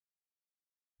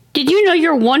Did you know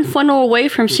you're one funnel away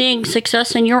from seeing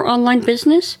success in your online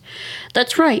business?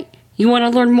 That's right. You want to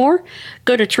learn more?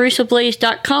 Go to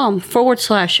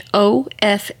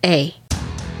teresablaze.com/OFA.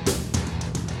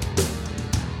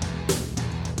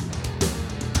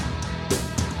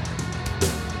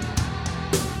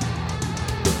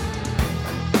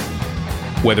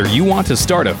 Whether you want to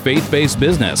start a faith-based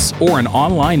business or an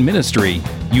online ministry,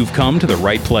 you've come to the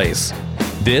right place.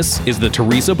 This is the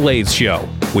Teresa Blaze Show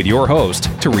with your host,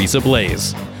 Teresa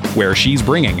Blaze, where she's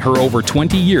bringing her over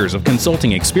 20 years of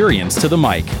consulting experience to the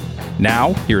mic.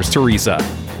 Now, here's Teresa.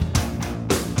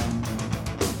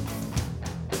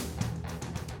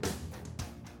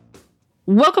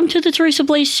 Welcome to the Teresa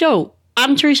Blaze Show.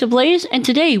 I'm Teresa Blaze, and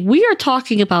today we are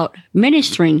talking about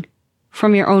ministering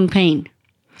from your own pain.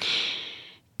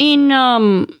 In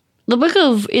the book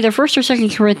of either 1st or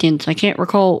 2nd Corinthians, I can't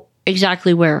recall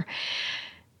exactly where,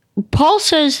 Paul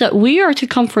says that we are to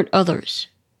comfort others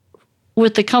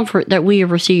with the comfort that we have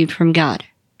received from God.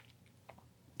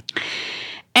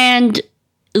 And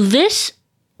this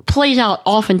plays out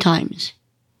oftentimes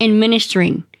in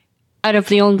ministering out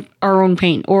of our own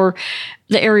pain or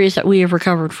the areas that we have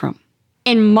recovered from.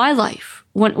 In my life,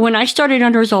 when I started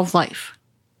Unresolved Life,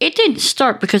 it didn't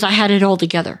start because I had it all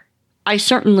together. I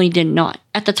certainly did not.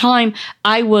 At the time,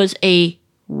 I was a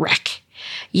wreck.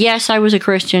 Yes, I was a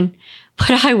Christian,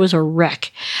 but I was a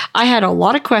wreck. I had a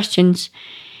lot of questions,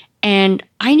 and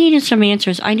I needed some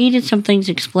answers. I needed some things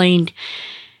explained.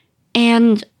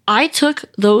 And I took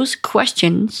those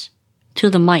questions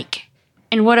to the mic.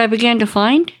 And what I began to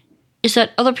find is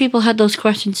that other people had those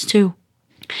questions too.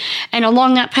 And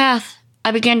along that path, I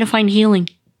began to find healing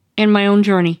in my own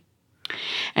journey.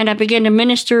 And I began to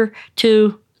minister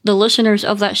to the listeners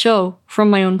of that show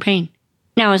from my own pain.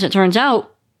 Now, as it turns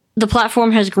out, the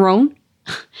platform has grown.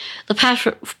 The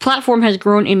platform has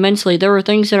grown immensely. There are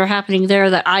things that are happening there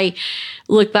that I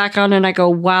look back on and I go,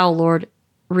 wow, Lord,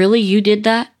 really? You did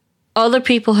that? Other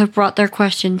people have brought their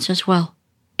questions as well.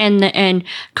 And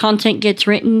content gets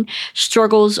written,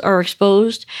 struggles are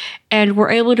exposed, and we're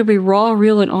able to be raw,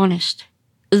 real, and honest.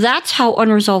 That's how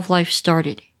Unresolved Life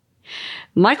started.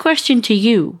 My question to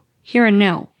you, here and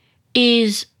now,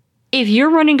 is if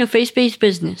you're running a faith-based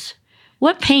business,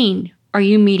 what pain are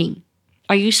you meeting?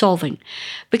 Are you solving?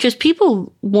 Because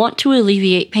people want to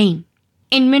alleviate pain.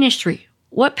 In ministry,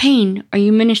 what pain are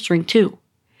you ministering to?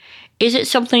 Is it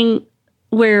something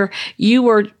where you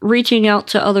are reaching out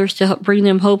to others to help bring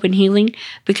them hope and healing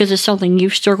because it's something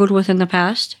you've struggled with in the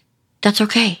past? That's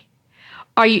okay.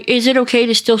 Is it okay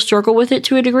to still struggle with it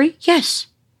to a degree? Yes.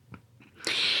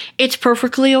 It's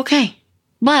perfectly okay.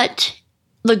 But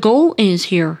the goal is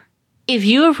here, if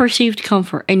you have received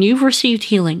comfort and you've received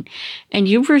healing and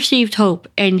you've received hope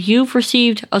and you've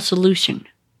received a solution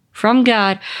from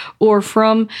God or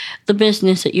from the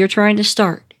business that you're trying to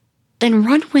start, then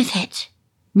run with it.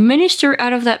 Minister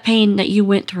out of that pain that you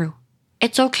went through.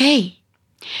 It's okay.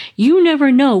 You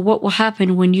never know what will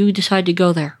happen when you decide to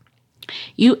go there.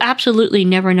 You absolutely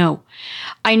never know.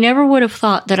 I never would have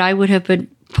thought that I would have been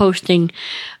posting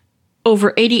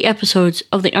over 80 episodes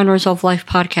of the Unresolved Life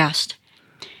podcast.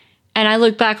 And I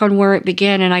look back on where it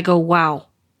began and I go, wow.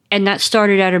 And that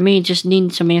started out of me just needing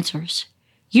some answers.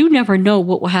 You never know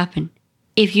what will happen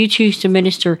if you choose to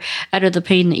minister out of the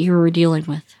pain that you were dealing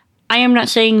with. I am not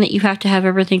saying that you have to have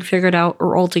everything figured out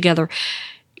or all together.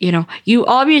 You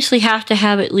obviously have to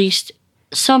have at least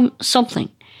something.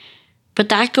 But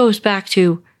that goes back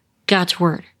to God's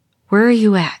word. Where are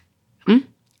you at?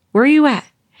 Where are you at?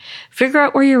 Figure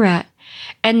out where you're at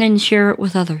and then share it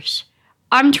with others.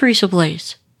 I'm Teresa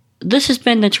Blaze. This has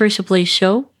been the Teresa Blaze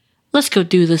Show. Let's go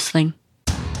do this thing.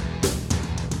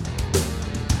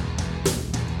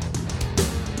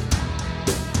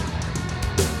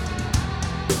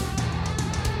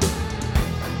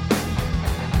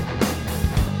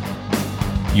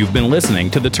 You've been listening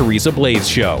to the Teresa Blaze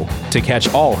Show. To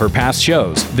catch all her past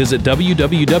shows, visit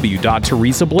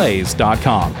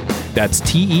www.teresablaze.com. That's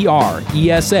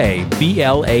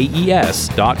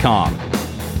TeresaBlaze.com.